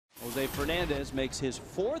Jose Fernandez makes his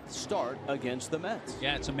 4th start against the Mets.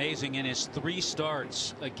 Yeah, it's amazing. In his 3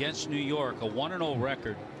 starts against New York, a 1-0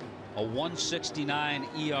 record, a 1.69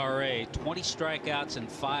 ERA, 20 strikeouts and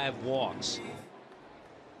 5 walks.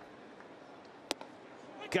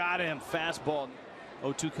 Got him. Fastball.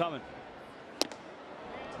 0-2 coming.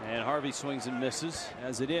 And Harvey swings and misses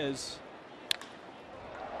as it is.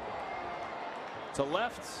 To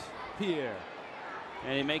left, Pierre.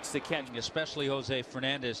 And he makes the catch. Especially Jose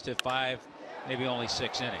Fernandez to 5, maybe only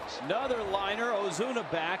 6 innings. Another liner. Ozuna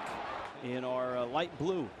back in our light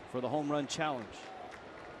blue for the home run challenge.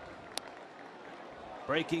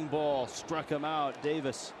 Breaking ball struck him out.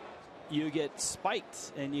 Davis. You get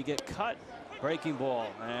spiked and you get cut. Breaking ball.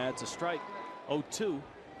 That's a strike. 0-2 to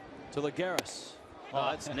Lagares. Oh,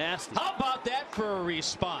 that's nasty. How about that for a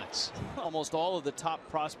response? Almost all of the top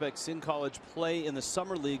prospects in college play in the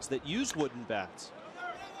summer leagues that use wooden bats.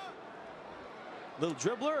 Little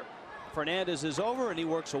dribbler. Fernandez is over and he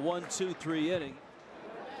works a 1-2-3 inning.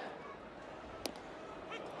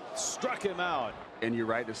 Struck him out. And you're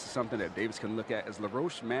right, this is something that Davis can look at as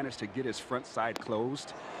LaRoche managed to get his front side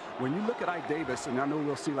closed. When you look at Davis, and I know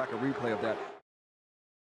we'll see like a replay of that,